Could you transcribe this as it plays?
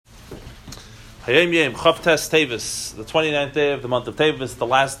Hayom Yom, Tevet, the 29th day of the month of Tevet, the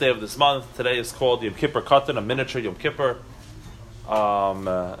last day of this month. Today is called Yom Kippur Katan, a miniature Yom Kippur.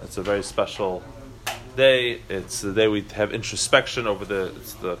 It's a very special day. It's the day we have introspection over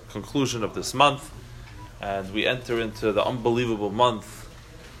it's the conclusion of this month. And we enter into the unbelievable month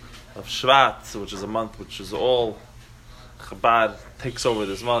of Shvat, which is a month which is all Chabad takes over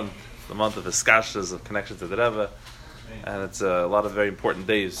this month. The month of Iskashas, of connection to the Rebbe. And it's a lot of very important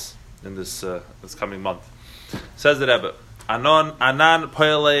days in this coming month. Says the Rebbe, Anan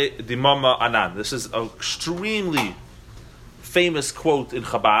Poele Dimama Anan. This is an extremely famous quote in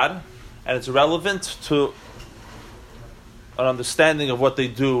Chabad, and it's relevant to an understanding of what they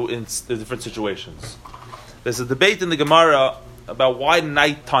do in the different situations. There's a debate in the Gemara about why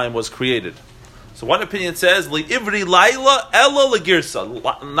nighttime was created. So one opinion says, Li'ivri Laila Ella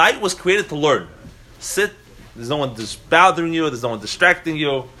Legirsa. Night was created to learn. Sit, there's no one bothering you, there's no one distracting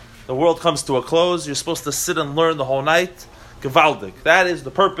you. The world comes to a close, you're supposed to sit and learn the whole night. Gevaldik. That is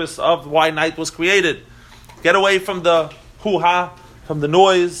the purpose of why night was created. Get away from the hoo-ha, from the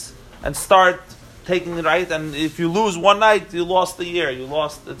noise, and start taking it right. And if you lose one night, you lost the year.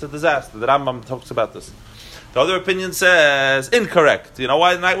 It's a disaster. The Rambam talks about this. The other opinion says, incorrect. You know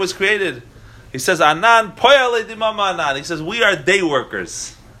why the night was created? He says, Anan poyale dimama anan. He says, we are day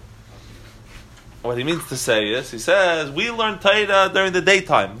workers. What he means to say is, he says, we learn Torah during the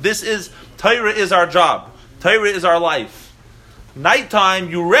daytime. Torah is our job. Torah is our life.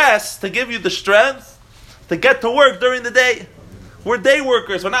 Nighttime, you rest to give you the strength to get to work during the day. We're day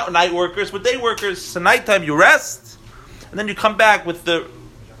workers. We're not night workers. We're day workers. So nighttime, you rest, and then you come back with the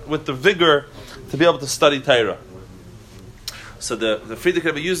vigor to be able to study Torah. So the Friedrich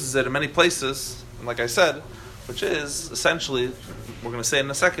Rebbe uses it in many places, and like I said, which is essentially, we're going to say it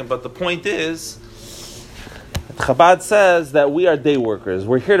in a second, but the point is, Chabad says that we are day workers.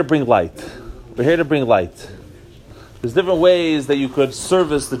 We're here to bring light. We're here to bring light. There's different ways that you could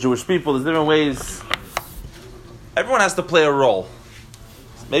service the Jewish people. There's different ways. Everyone has to play a role.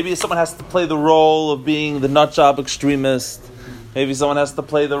 Maybe someone has to play the role of being the nutjob extremist. Maybe someone has to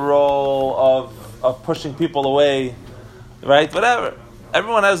play the role of pushing people away. Right? Whatever.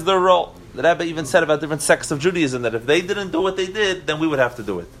 Everyone has their role. The Rebbe even said about different sects of Judaism that if they didn't do what they did, then we would have to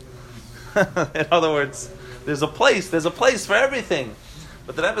do it. In other words, there's a place for everything.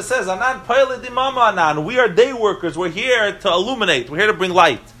 But the Rebbe says, Anan poyle dimama anan. We are day workers. We're here to illuminate. We're here to bring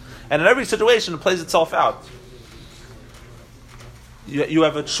light. And in every situation, it plays itself out. You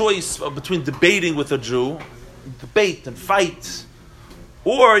have a choice between debating with a Jew, debate and fight,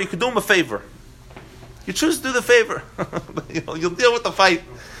 or you could do him a favor. You choose to do the favor. You'll deal with the fight.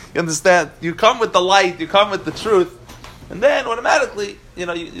 You understand? You come with the light. You come with the truth. And then automatically,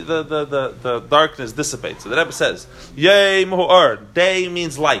 the darkness dissipates. So the Rebbe says, Yei mu'or. Day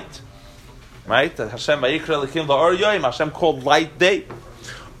means light. Right? Hashem vayikra lekim la'or yoyim. Hashem called light day.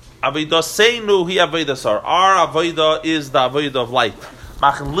 Avodah seinu hi avodah sar. Our avodah is the avodah of light.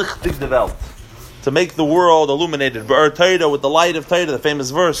 Machen lichtig de Welt. To make the world illuminated. V'or Torah, with the light of Torah, the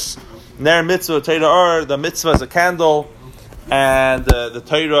famous verse. Ner mitzvah Torah or. The mitzvah is a candle. And the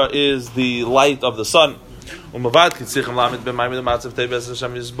Torah is the light of the sun. Now, this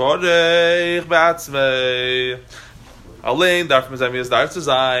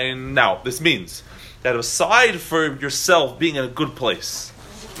means that aside for yourself being in a good place,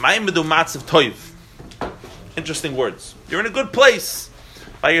 interesting words. You're in a good place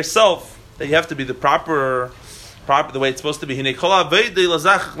by yourself, that you have to be the proper the way it's supposed to be.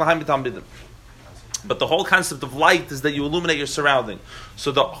 But the whole concept of light is that you illuminate your surrounding.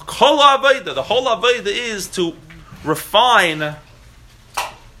 So the whole avodah is to refine.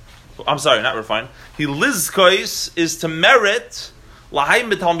 I'm sorry, not refine. He lizkois is to merit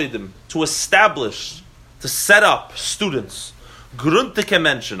lahayim b'talmidim, to establish, to set up students. Gruntike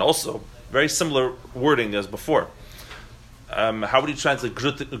mention, also very similar wording as before. How would you translate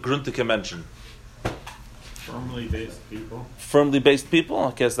gruntike mention? Firmly based people. Firmly based people.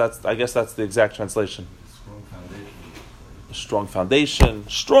 I guess that's the exact translation. Strong foundation.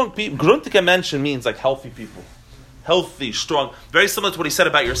 Strong people. Gruntike mention means like healthy people, healthy, strong. Very similar to what he said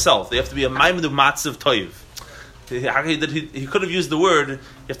about yourself. You have to be a maimed matziv toiv. He could have used the word. You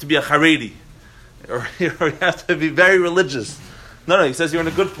have to be a haredi, or you have to be very religious. No. He says you're in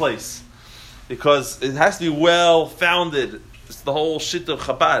a good place because it has to be well founded. It's the whole shit of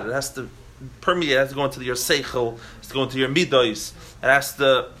Chabad. It has to permeate, it has to go into your seichel, it has to go into your midos, it has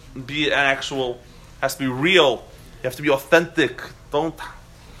to be has to be real, you have to be authentic.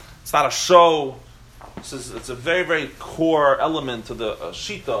 It's not a show. It's a very, very core element to the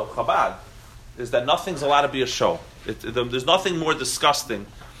shita of Chabad, is that nothing's allowed to be a show. There's nothing more disgusting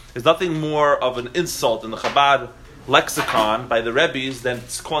There's nothing more of an insult in the Chabad lexicon by the Rebbes than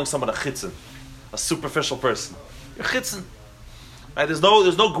calling someone a chitzin, a superficial person. You're a chitzin. Right? There's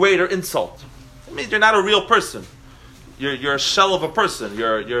no greater insult. It means you're not a real person. You're a shell of a person. You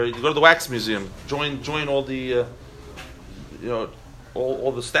go to the wax museum. Join all the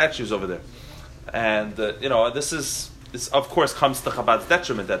all the statues over there, and this of course comes to Chabad's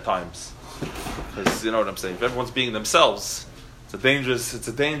detriment at times, because you know what I'm saying. If everyone's being themselves, it's a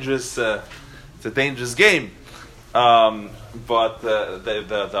dangerous game. But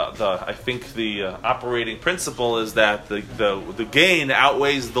I think the operating principle is that the gain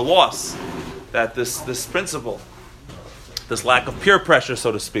outweighs the loss. That this principle, this lack of peer pressure,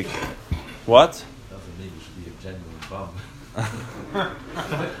 so to speak. What? Doesn't mean you should be a genuine bum.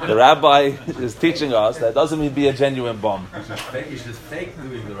 The rabbi is teaching us that doesn't mean be a genuine bum. You should fake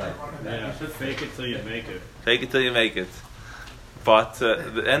doing the right thing. Yeah, you should fake it till you make it. Fake it till you make it. But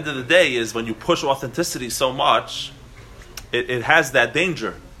the end of the day is when you push authenticity so much, it has that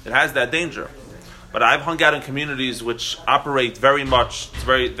danger. It has that danger. But I've hung out in communities which operate very much.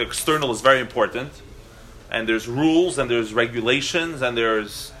 The external is very important, and there's rules and there's regulations and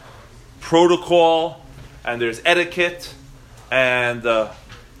there's protocol and there's etiquette, and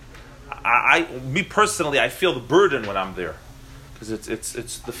me personally, I feel the burden when I'm there, because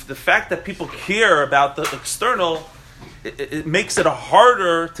it's the fact that people care about the external. It makes it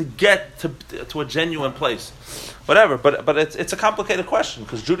harder to get to a genuine place. Whatever, but it's a complicated question,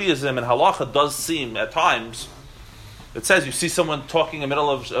 because Judaism and halacha does seem at times. It says you see someone talking in the middle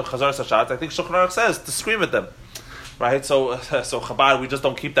of Chazar Sashat. I think Shulchan Aruch says to scream at them, right? So Chabad, we just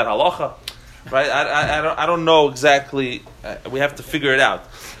don't keep that halacha, right? I don't know exactly. We have to figure it out.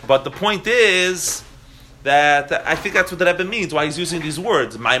 But the point is that I think that's what the Rebbe means. Why he's using these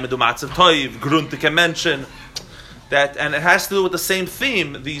words, Ma'amedu Matzav Toiv, Grunte mention. That, and it has to do with the same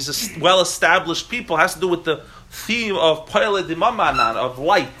theme. These well-established people has to do with the theme of Poile Dimamanan, of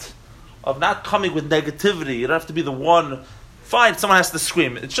light, of not coming with negativity. You don't have to be the one. Fine, someone has to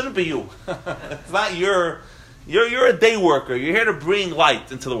scream. It shouldn't be you. It's not you're a day worker. You're here to bring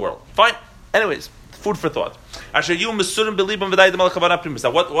light into the world. Fine. Anyways, food for thought. Now, what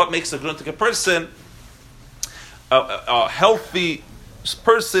makes a gruntik person? A healthy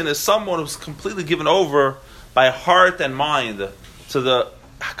person is someone who's completely given over by heart and mind to the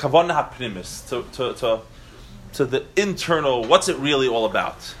kavanah hapnimis, to the internal. What's it really all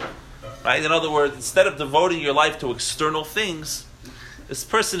about? Right. In other words, instead of devoting your life to external things, this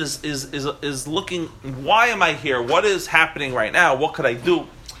person is looking. Why am I here? What is happening right now? What could I do?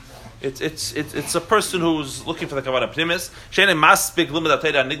 It's a person who's looking for the kavanah hapnimis.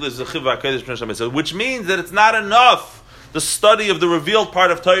 Which means that it's not enough the study of the revealed part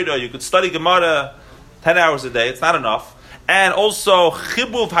of Torah. You could study Gemara 10 hours a day, it's not enough. And also,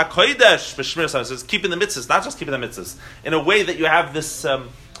 chibuv hakodesh b'shmir says keeping the mitzvahs, not just keeping the mitzvahs, in a way that you have this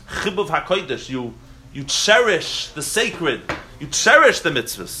chibuv hakodesh. You cherish the sacred, you cherish the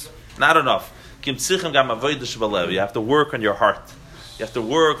mitzvahs. Not enough. You have to work on your heart. You have to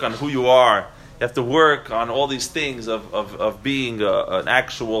work on who you are. You have to work on all these things of being an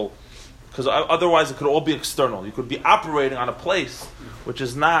actual. Because otherwise, it could all be external. You could be operating on a place which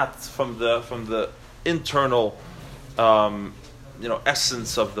is not from the internal,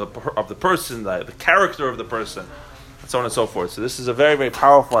 essence of the person, the character of the person, and so on and so forth. So this is a very, very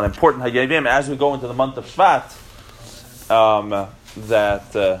powerful and important Hayom Yom as we go into the month of Shvat. To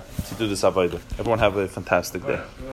do this avodah. Everyone have a fantastic day.